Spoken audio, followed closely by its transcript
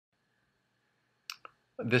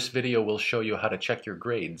This video will show you how to check your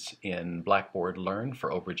grades in Blackboard Learn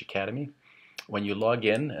for Oak Ridge Academy. When you log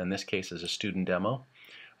in this case is a student demo,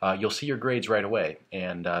 you'll see your grades right away,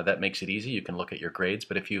 and that makes it easy. You can look at your grades,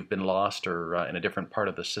 but if you've been lost or in a different part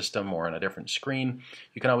of the system or in a different screen,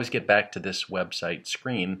 you can always get back to this website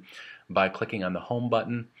screen by clicking on the Home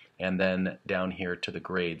button and then down here to the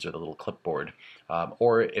grades or the little clipboard.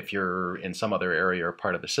 Or if you're in some other area or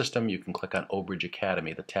part of the system, you can click on Oak Ridge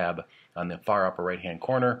Academy, the tab on the far upper right hand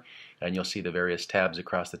corner, and you'll see the various tabs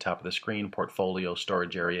across the top of the screen: portfolio,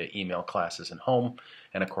 storage area, email, classes, and home.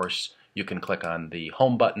 And of course you can click on the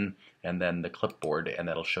Home button and then the clipboard, and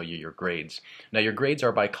that'll show you your grades. Now your grades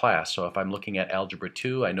are by class, so if I'm looking at Algebra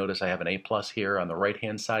 2, I notice I have an A+ here. On the right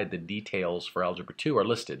hand side, the details for Algebra 2 are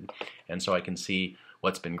listed, and so I can see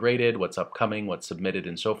what's been graded, what's upcoming, what's submitted,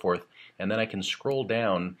 and so forth. And then I can scroll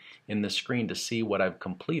down in the screen to see what I've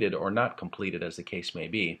completed or not completed, as the case may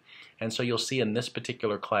be. And so you'll see in this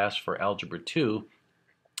particular class for Algebra 2,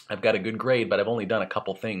 I've got a good grade, but I've only done a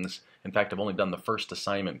couple things. In fact, I've only done the first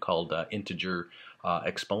assignment called integer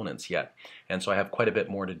exponents yet. And so I have quite a bit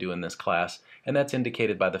more to do in this class, and that's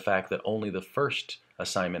indicated by the fact that only the first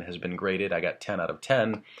assignment has been graded. I got 10 out of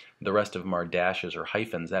 10. The rest of them are dashes or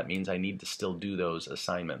hyphens. That means I need to still do those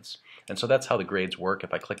assignments. And so that's how the grades work.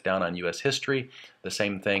 If I click down on U.S. history, the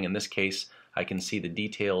same thing. In this case, I can see the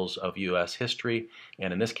details of U.S. history,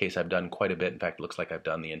 and in this case I've done quite a bit. In fact, it looks like I've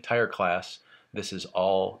done the entire class. This is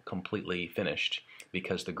all completely finished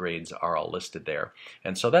because the grades are all listed there.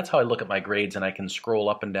 And so that's how I look at my grades, and I can scroll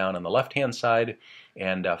up and down on the left hand side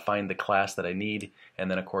and find the class that I need, and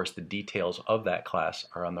then of course the details of that class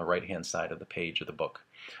are on the right hand side of the page of the book.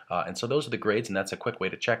 And so those are the grades, and that's a quick way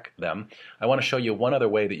to check them. I want to show you one other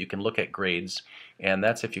way that you can look at grades, and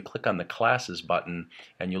that's if you click on the classes button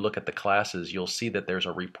and you look at the classes, you'll see that there's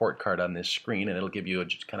a report card on this screen, and it'll give you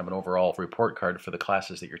just kind of an overall report card for the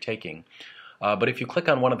classes that you're taking. But if you click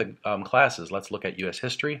on one of the classes, let's look at U.S.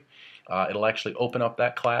 history, it'll actually open up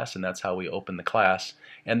that class, and that's how we open the class.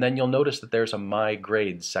 And then you'll notice that there's a My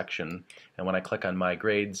Grades section, and when I click on My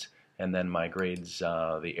Grades and then My Grades,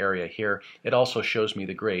 the area here, it also shows me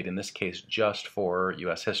the grade, in this case just for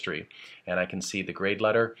U.S. history. And I can see the grade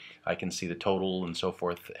letter, I can see the total and so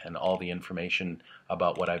forth, and all the information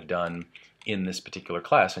about what I've done in this particular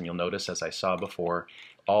class. And you'll notice, as I saw before,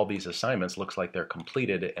 all these assignments looks like they're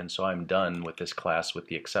completed, and so I'm done with this class with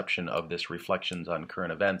the exception of this Reflections on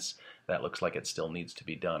Current Events. That looks like it still needs to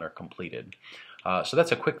be done or completed. So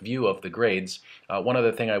that's a quick view of the grades. One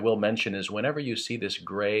other thing I will mention is whenever you see this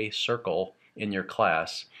gray circle in your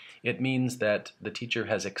class, it means that the teacher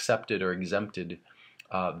has accepted or exempted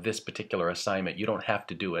this particular assignment. You don't have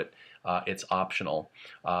to do it. It's optional.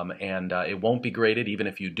 And it won't be graded even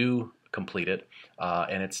if you do complete it,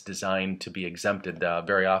 and it's designed to be exempted.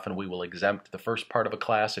 Very often we will exempt the first part of a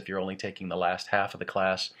class. If you're only taking the last half of the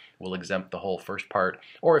class, we'll exempt the whole first part.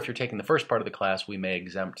 Or if you're taking the first part of the class, we may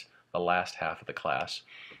exempt the last half of the class.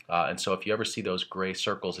 And so if you ever see those gray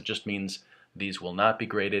circles, it just means these will not be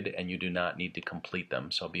graded and you do not need to complete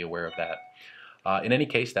them, so be aware of that. In any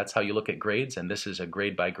case, that's how you look at grades, and this is a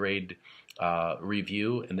grade-by-grade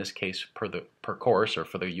review, in this case per course or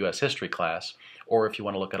for the U.S. history class. Or if you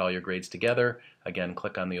want to look at all your grades together, again,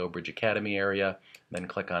 click on the Oak Ridge Academy area, then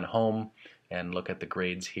click on Home, and look at the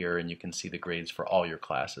grades here, and you can see the grades for all your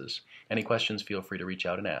classes. Any questions, feel free to reach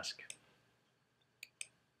out and ask.